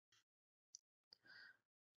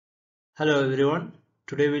Hello everyone.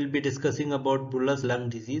 Today we'll be discussing about Bullous lung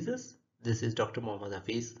diseases. This is Dr. Mohammad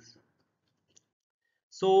Hafiz.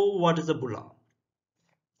 So what is a bulla?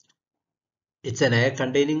 It's an air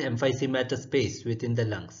containing emphysematous space within the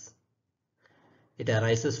lungs. It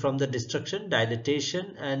arises from the destruction,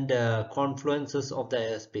 dilatation and confluences of the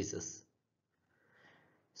air spaces.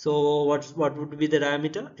 So what would be the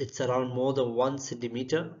diameter? It's around more than 1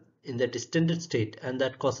 centimeter in the distended state, and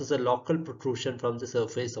that causes a local protrusion from the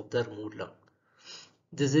surface of the removed lung.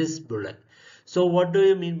 This is bullae. So what do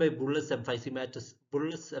you mean by bullous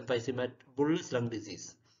lung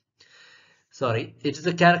disease? Sorry, it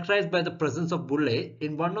is characterized by the presence of bullae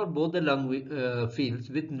in one or both the lung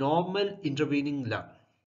fields with normal intervening lung.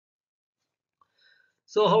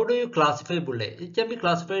 So how do you classify bullae? It can be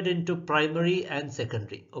classified into primary and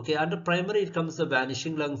secondary. Okay, under primary it comes the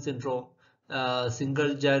vanishing lung syndrome,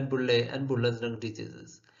 single giant bullae and bullous lung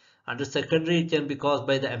diseases. Under secondary, it can be caused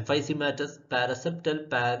by the emphysematous, paraseptal,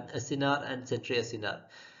 pan-acinar and centriacinar.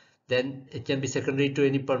 Then it can be secondary to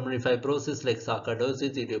any pulmonary fibrosis like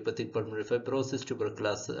sarcoidosis, idiopathic pulmonary fibrosis,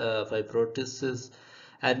 tuberculosis fibrosis,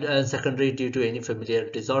 and secondary due to any familial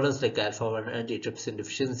disorders like alpha-1 antitrypsin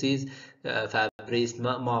deficiencies,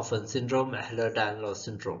 Fabry-Marfan syndrome, Ehlers-Danlos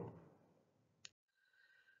syndrome.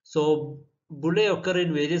 So bullae occur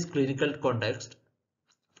in various clinical contexts.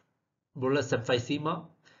 Bullous emphysema.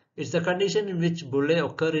 It's a condition in which bullae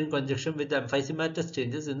occur in conjunction with emphysematous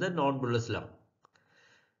changes in the non-bullous lung.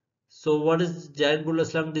 So what is giant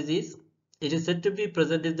bullous lung disease? It is said to be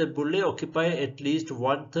present if the bullae occupy at least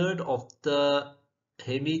 1/3 of the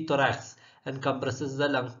hemithorax and compresses the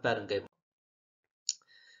lung parenchyma.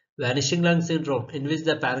 Vanishing lung syndrome, in which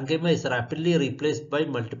the parenchyma is rapidly replaced by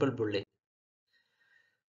multiple bullae.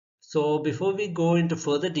 So before we go into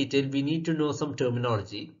further detail, we need to know some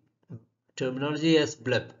terminology. Terminology as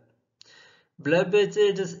Bleb. Bleb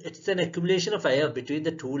it's an accumulation of air between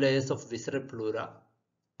the two layers of visceral pleura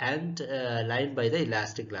and lined by the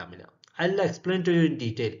elastic lamina. I'll explain to you in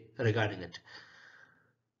detail regarding it.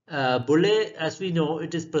 Bullae, as we know,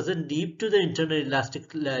 it is present deep to the internal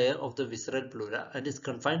elastic layer of the visceral pleura and is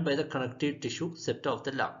confined by the connective tissue septa of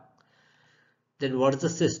the lung. Then what is the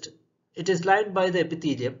cyst? It is lined by the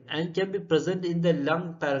epithelium and can be present in the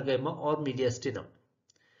lung parenchyma or mediastinum.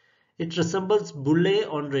 It resembles bullae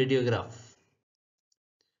on radiograph.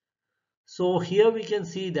 So here we can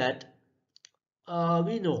see that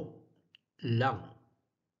we know lung,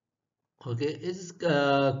 okay, is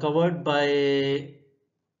covered by,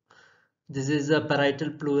 this is a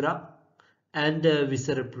parietal pleura and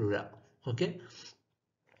visceral pleura, okay,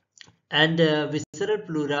 and visceral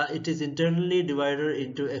pleura, it is internally divided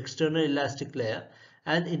into external elastic layer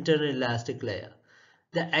and internal elastic layer.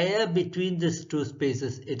 The air between these two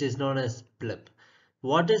spaces, it is known as Bleb.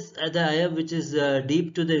 What is the air which is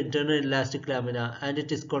deep to the internal elastic lamina and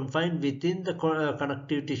it is confined within the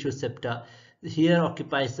connective tissue septa, here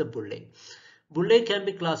occupies the bullae. Bullae can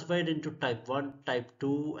be classified into type 1, type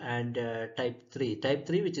 2 and type 3. Type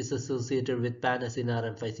 3 which is associated with pan-acinar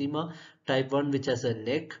emphysema, type 1 which has a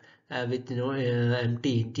neck with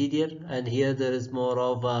empty interior, and here there is more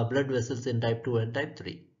of blood vessels in type 2 and type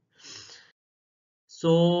 3.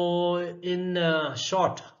 So in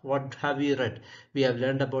short, what have we read? We have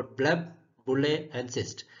learned about Bleb, bullae and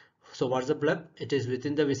cyst. So what's the Bleb? It is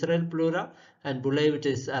within the visceral pleura, and bullae which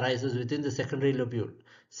arises within the secondary lobule.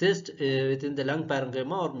 Cyst within the lung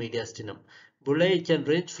parenchyma or mediastinum. Bullae can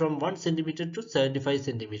range from 1 cm to 75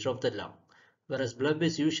 cm of the lung, whereas Bleb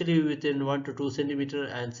is usually within 1 to 2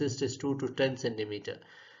 cm and cyst is 2 to 10 cm.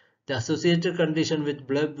 The associated condition with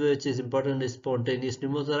Bleb which is important is spontaneous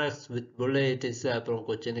pneumothorax. With bullae it is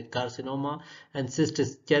bronchogenic carcinoma, and cyst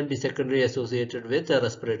can be secondary associated with a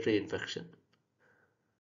respiratory infection.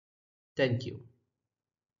 Thank you.